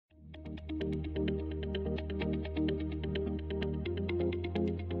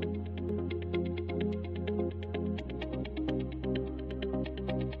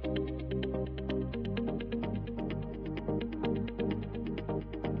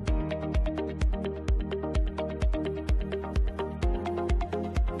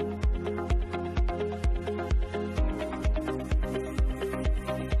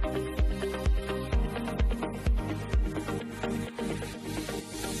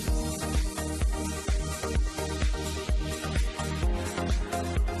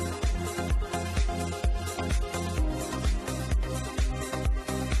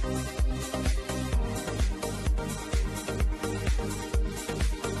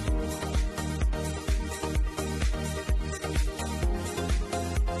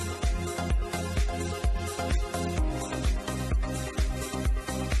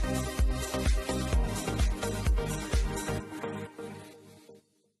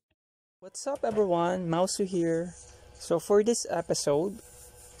What's up everyone, Mausu here. So for this episode,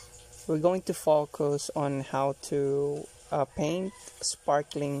 we're going to focus on how to paint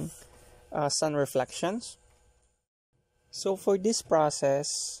sparkling sun reflections. So for this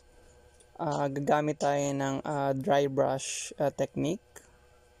process, gagamit tayo ng dry brush technique.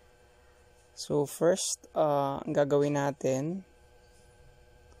 So first, ang gagawin natin,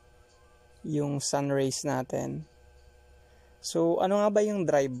 yung sun rays natin. So, ano nga ba yung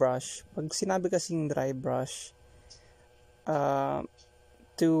dry brush? Pag sinabi kasing dry brush,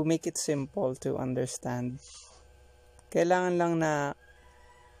 to make it simple to understand, kailangan lang na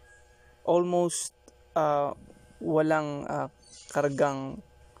almost walang kargang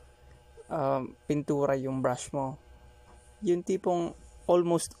pintura yung brush mo. Yung tipong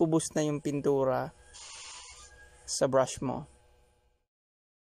almost ubos na yung pintura sa brush mo.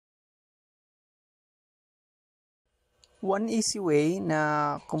 One easy way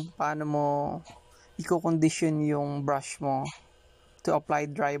na kung paano mo i-condition yung brush mo to apply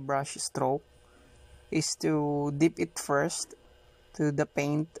dry brush stroke is to dip it first to the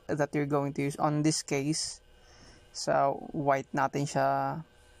paint that you're going to use. On this case, sa white natin siya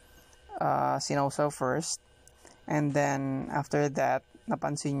sinawsaw first. And then, after that,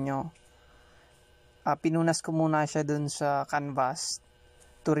 napansin nyo, pinunas ko muna siya dun sa canvas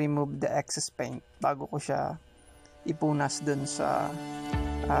to remove the excess paint bago ko siya ipunas dun sa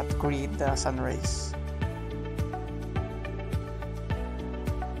at create the sun rays.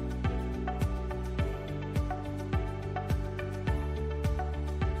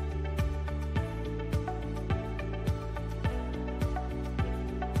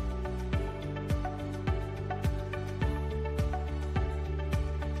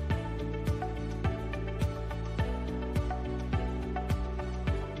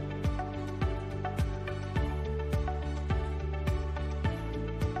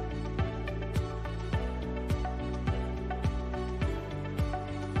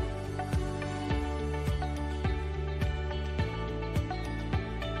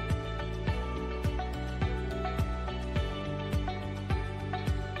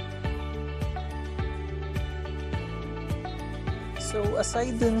 So,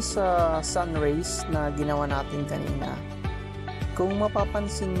 aside dun sa sun rays na ginawa natin kanina, kung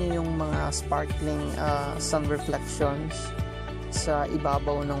mapapansin niyo yung mga sparkling sun reflections sa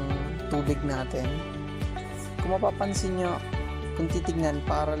ibabaw ng tubig natin, kung mapapansin niyo, kung titignan,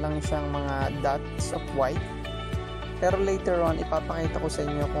 para lang siyang mga dots of white. Pero later on, ipapakita ko sa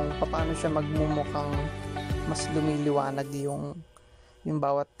inyo kung paano siya magmumukhang mas lumiliwanag yung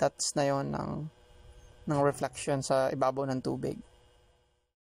bawat dots na yon ng reflection sa ibabaw ng tubig.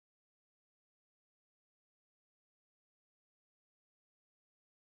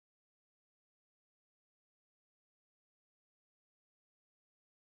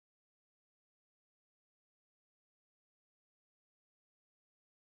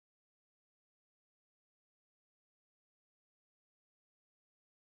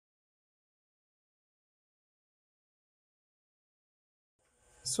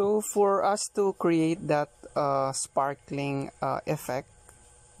 So for us to create that sparkling effect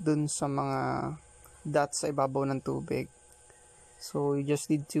dun sa mga dots sa ibabaw ng tubig, so you just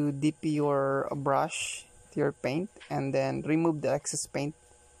need to dip your brush to your paint and then remove the excess paint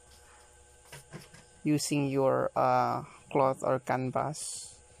using your cloth or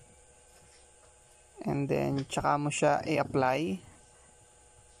canvas, and then tsaka mo siya i-apply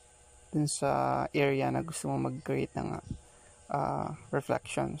dun sa area na gusto mo mag-create ng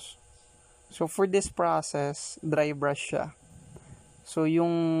reflections. So for this process, dry brush siya. So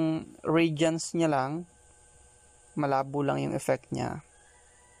yung radiance niya lang, malabo lang yung effect niya.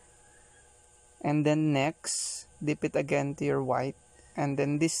 And then next, dip it again to your white. And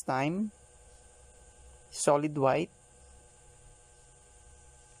then this time, solid white.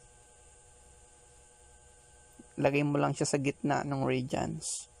 Lagay mo lang siya sa gitna ng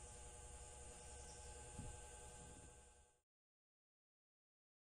radiance.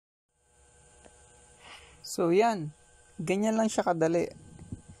 So yan, ganyan lang siya kadali.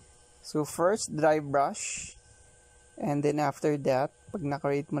 So first, dry brush, and then after that, pag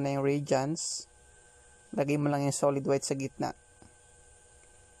na-create mo na yung radiance, lagay mo lang yung solid white sa gitna.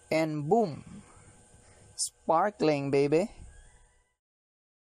 And boom! Sparkling, baby!